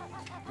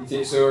 You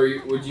think so?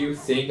 Would you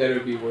think that it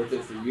would be worth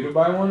it for you to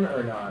buy one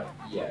or not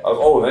yet?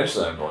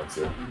 Eventually I'm going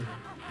to.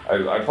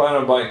 I plan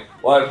on buying.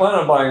 Well, I plan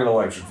on buying an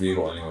electric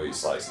vehicle anyway. You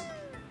slice it.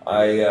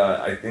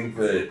 I think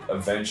that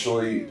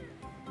eventually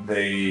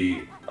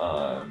they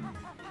are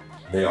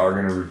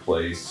going to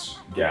replace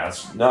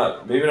gas.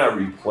 Maybe not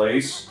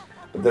replace,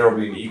 but there will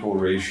be an equal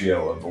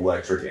ratio of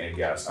electric and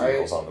gas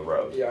vehicles on the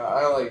road. Yeah,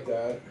 I like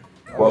that.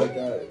 I like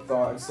that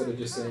thought instead of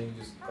just saying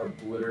just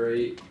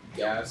obliterate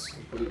gas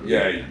completely.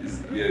 Yeah, you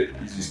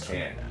just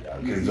can't.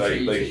 You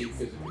physically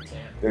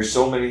can't. There's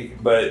so many,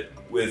 but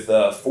with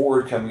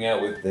Ford coming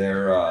out with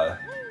their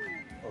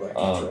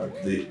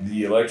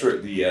the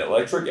electric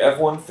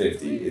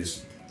F-150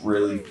 is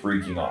really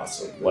freaking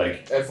awesome.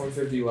 Like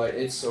F-150 Lite,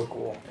 it's so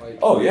cool. Like,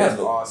 oh yeah, it's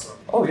awesome.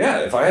 Oh yeah,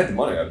 if I had the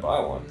money, I'd buy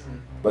one.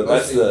 But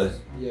that's the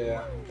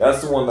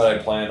one that I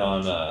plan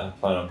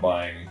on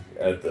buying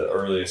at the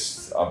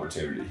earliest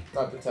opportunity.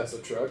 Not the Tesla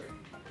truck.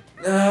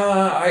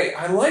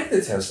 I like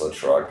the Tesla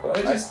truck,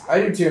 but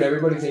I do too, and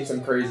everybody thinks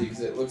I'm crazy because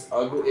it looks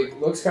ugly. It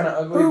looks kind of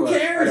ugly. Who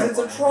cares? It's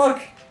a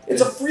truck.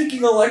 It's a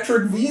freaking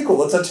electric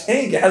vehicle. It's a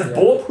tank. It has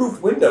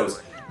bulletproof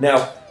windows.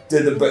 Now,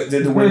 did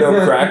the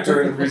window crack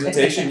during the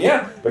presentation?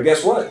 Yeah, but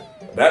guess what?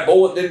 That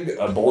bullet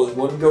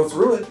wouldn't go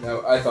through it.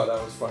 No, I thought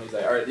that was funny. He's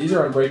like, all right, these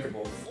are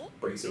unbreakable.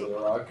 Breaks it with a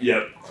rock.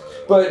 Yep.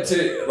 But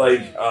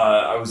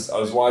I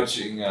was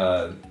watching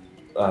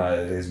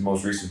his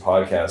most recent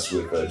podcast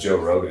with Joe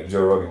Rogan.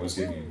 Joe Rogan was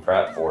giving him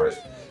crap for it.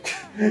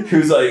 he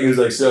was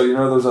like, so you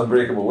know those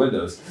unbreakable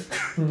windows,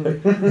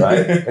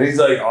 right? And he's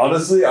like,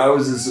 honestly, I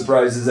was as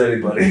surprised as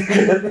anybody,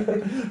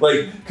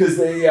 because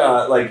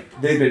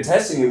they've been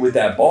testing it with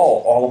that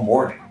ball all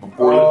morning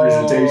before the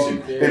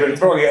presentation. Okay. They've been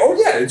throwing it. Oh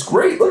yeah, it's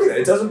great. Look at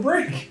it. It doesn't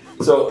break.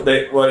 So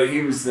what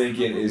he was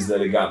thinking is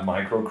that it got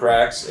micro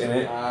cracks in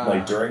it,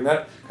 like during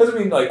that. Because I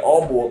mean, like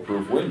all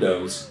bulletproof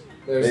windows,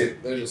 there's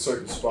a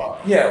certain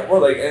spot. Yeah,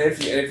 well, like, and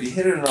if you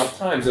hit it enough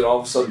times, it all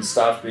of a sudden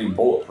stops being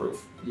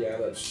bulletproof. Yeah,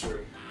 that's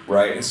true.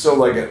 Right, and so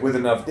like with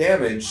enough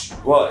damage,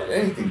 well,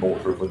 anything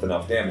bulletproof with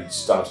enough damage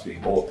stops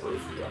being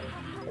bulletproof.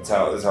 That's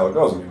how it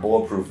goes. I mean,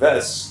 bulletproof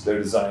vests, they're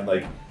designed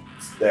like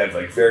they have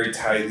like very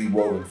tightly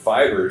woven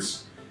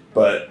fibers,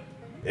 but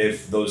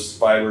if those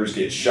fibers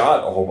get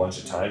shot a whole bunch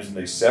of times and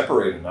they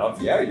separate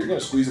enough, yeah, you're gonna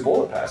squeeze a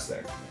bullet past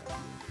there.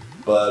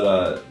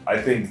 But I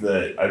think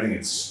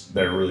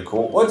they're really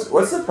cool.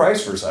 What's the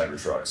price for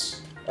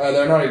Cybertrucks?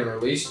 They're not even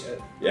released yet.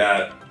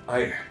 Yeah,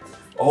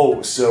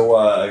 so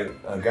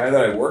a guy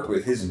that I work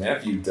with, his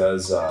nephew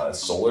does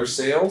solar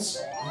sales,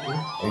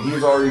 and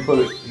he's already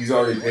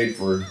paid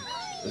for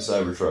the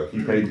Cybertruck.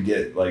 He paid to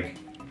get like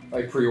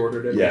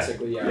pre-ordered it,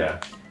 basically.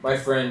 Yeah. My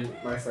friend,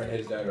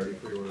 his dad already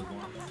pre-ordered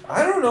one.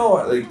 I don't know,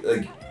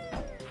 like,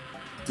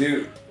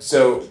 dude.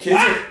 So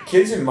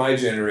kids in my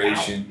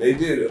generation, they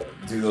do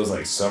those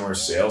like summer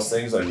sales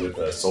things, like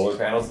with solar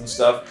panels and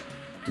stuff.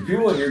 Do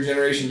people in your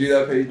generation do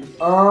that, Peyton?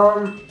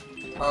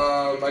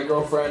 My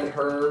girlfriend,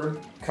 her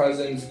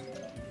cousin's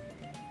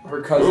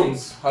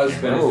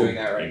husband is doing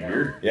that right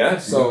now. Yeah,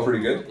 so pretty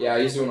good. Yeah,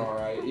 he's doing all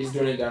right. He's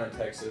doing it down in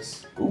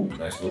Texas. Ooh,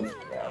 nice move.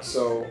 Yeah,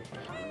 so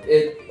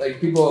it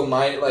like people of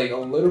my like a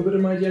little bit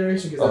of my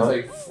generation because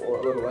that's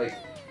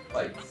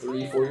like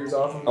 3-4 years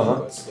off of me,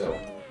 but still,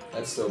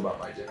 that's still about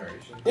my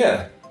generation.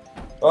 Yeah.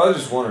 Well, I was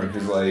just wondering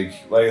because like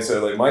I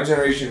said, like my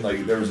generation,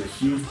 like there was a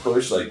huge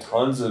push, like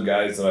tons of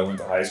guys that I went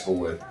to high school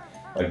with.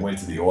 Like went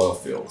to the oil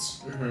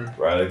fields,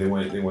 right? Like they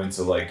went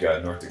to like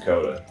North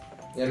Dakota.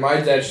 Yeah, my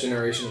dad's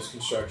generation was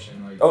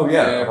construction. Like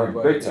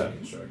big time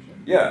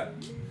construction. Yeah,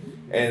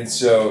 and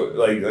so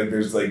like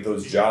there's like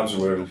those jobs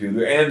or whatever people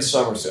do, and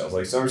summer sales.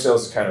 Like summer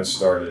sales kind of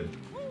started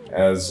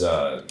as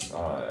I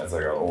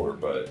got older,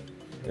 but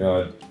you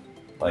know,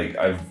 like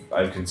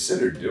I've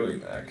considered doing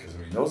that because I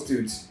mean those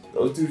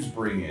dudes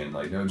bring in,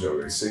 like, no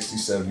joke, like 60,000,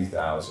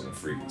 70,000 a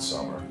freaking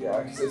summer. Yeah,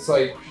 because it's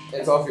like,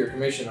 it's off your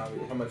commission on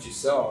how much you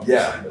sell.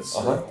 Yeah,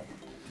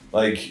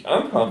 Like,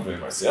 I'm confident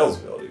in my sales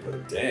ability,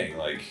 but dang,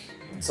 like,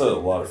 it's a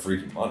lot of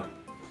freaking money.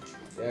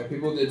 Yeah,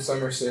 people did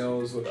summer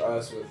sales with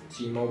us, with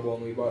T-Mobile,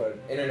 and we bought an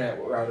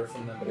internet router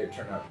from them, but it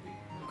turned out to be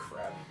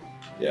crap.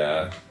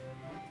 Yeah.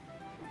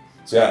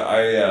 So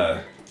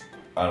yeah,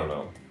 I don't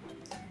know.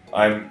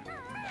 I'm...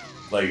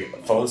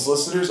 Like, phone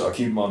solicitors, I'll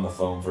keep them on the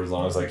phone for as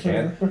long as I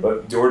can.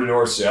 But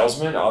door-to-door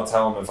salesmen, I'll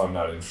tell them if I'm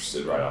not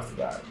interested right off the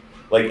bat.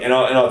 Like, and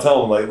I'll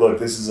tell them, like, look,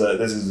 this is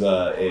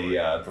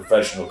a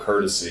professional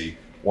courtesy,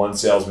 one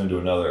salesman to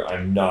another.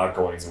 I'm not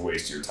going to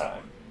waste your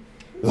time.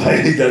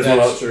 Like, that's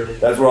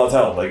what I'll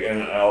tell them. Like,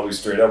 and I'll be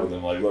straight up with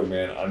them. Like, look,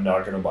 man, I'm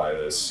not going to buy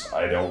this.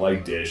 I don't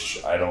like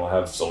Dish. I don't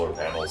have solar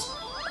panels.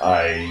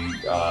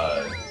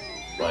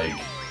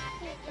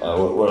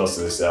 What else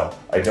do they sell?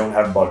 I don't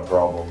have bug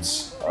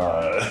problems.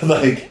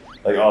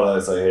 Like all that.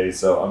 It's like, hey,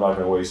 so I'm not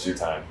gonna waste your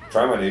time.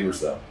 Try my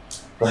neighbors though.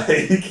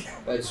 Like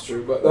that's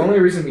true. But the only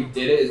reason we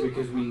did it is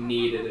because we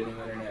needed a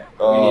new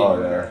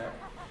internet.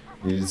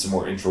 Needed some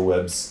more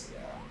intrawebs.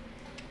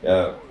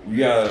 Yeah, we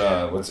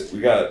got We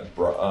got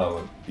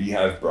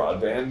Beehive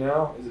broadband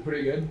now. Is it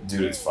pretty good?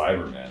 Dude, it's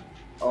fiber, man.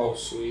 Oh,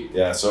 sweet.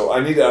 Yeah, so I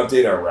need to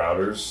update our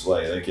routers,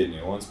 like get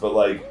new ones. But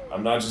like,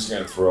 I'm not just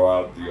gonna throw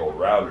out the old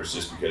routers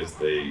just because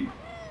they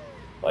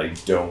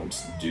like don't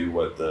do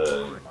what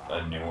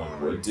a new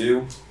one would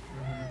do.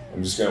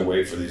 I'm just gonna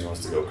wait for these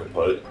ones to go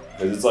kaput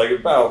because it's like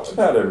about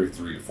every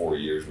 3 to 4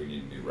 years we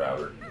need a new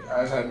router.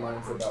 I've had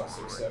mine for about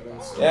 6,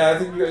 7. So. Yeah, I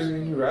think you guys need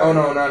a new router. Oh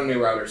no, not a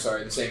new router.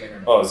 Sorry, the same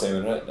internet. Oh, the same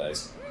internet.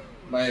 Nice.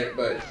 But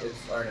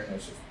our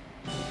internet's just.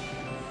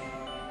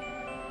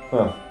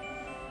 Huh.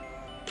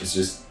 It's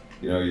just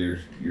you're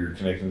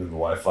connecting to the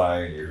Wi-Fi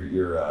and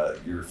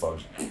your phone.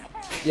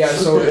 Yeah.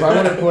 So if I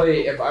want to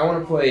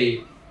play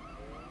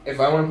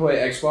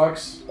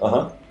Xbox,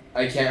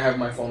 I can't have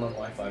my phone on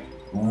Wi-Fi.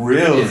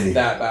 Really? It's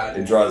that bad.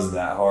 It draws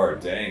that hard.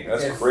 Dang,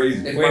 that's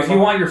crazy. If you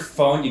want your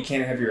phone, you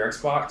can't have your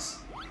Xbox?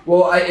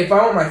 Well, if I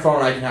want my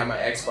phone, I can have my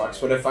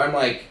Xbox. But if I'm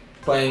like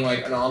playing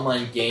like an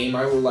online game,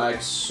 I will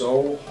lag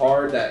so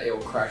hard that it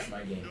will crash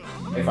my game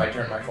if I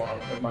turn my phone on,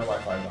 if my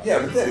Wi-Fi on. Yeah,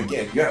 but then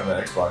again, you have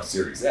an Xbox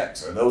Series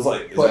X. Are those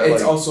like? But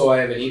it's also I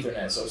have an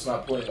Ethernet, so it's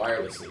not pulling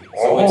wirelessly.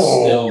 So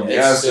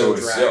it's still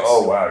drags.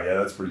 Oh wow, yeah,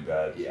 that's pretty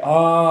bad. Yeah.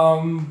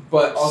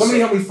 But also, somebody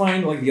help me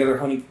find like the other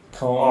honeycomb.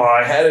 Oh,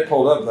 I had it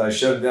pulled up and I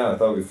shut it down. I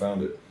thought we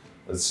found it.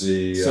 Let's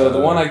see. So the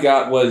one I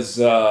got was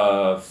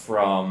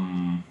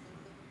from.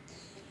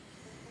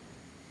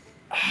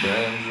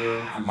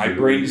 Banjo. My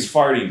brain's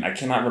farting. I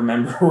cannot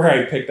remember where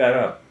I picked that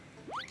up.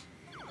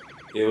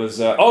 It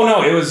was. It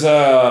was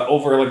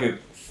over like a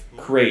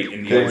crate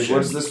in the ocean.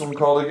 What's this one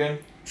called again?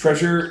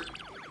 Treasure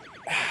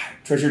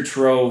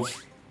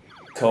Trove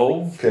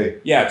Cove? Okay.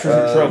 Yeah,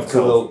 Treasure Trove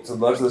Cove. To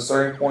the left of the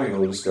starting point,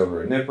 you'll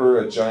discover a nipper,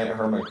 a giant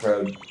hermit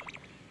crab.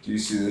 Do you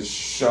see the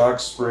shock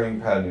spring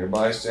pad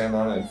nearby? Stand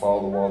on it and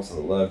follow the wall to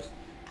the left.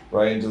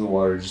 right into the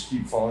water. Just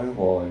keep following the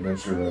wall and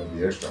eventually arrive at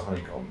the extra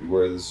honeycomb.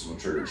 Beware, this will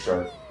trigger a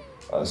shark.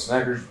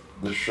 Snacker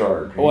the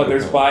shark. Oh,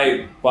 there's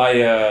by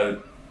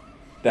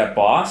that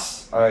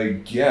boss? I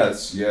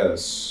guess,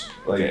 yes.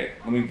 Like, okay,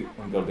 let me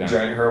go down.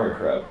 Giant hermit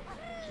crab.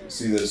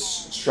 See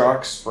this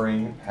shock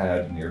spring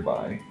pad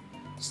nearby.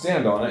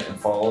 Stand on it and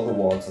follow the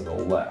wall to the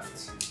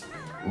left.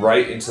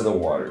 Right into the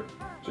water.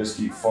 Just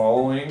keep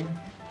following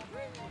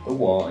the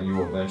wall and you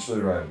will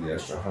eventually arrive at the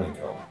extra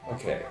honeycomb.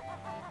 Okay.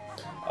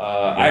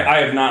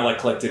 I have not like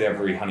collected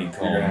every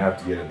honeycomb. You're gonna have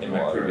to get in the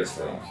my water, previous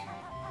I think. thing.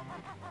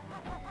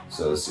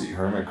 So let's see,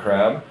 hermit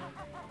crab.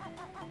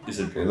 Is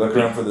it? Okay, look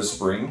around for the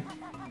spring.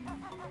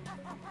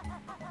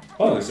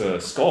 Oh, there's a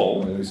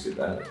skull. At least get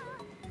that.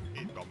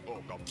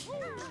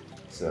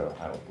 So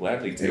I will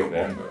gladly take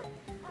that.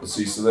 Let's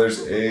see. So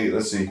there's a.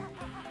 Let's see.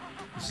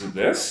 Is it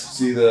this?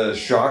 See the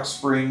shock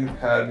spring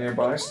pad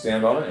nearby.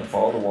 Stand on it and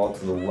follow the wall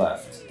to the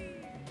left.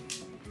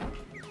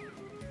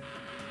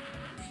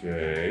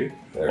 Okay.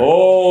 There.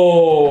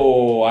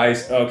 Oh,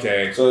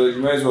 okay. So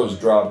you might as well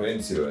just drop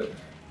into it.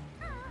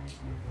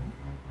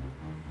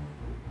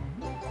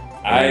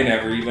 I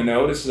never even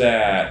noticed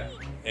that.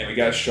 And we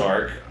got a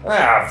shark.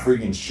 Ah,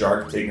 freaking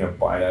shark taking a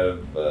bite out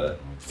of.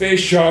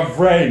 Fish are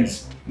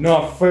friends,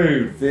 not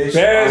food. Fish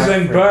Bears are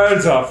and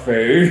friends. birds are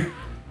food.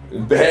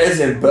 Bears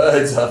and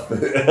birds are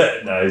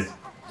food. Nice.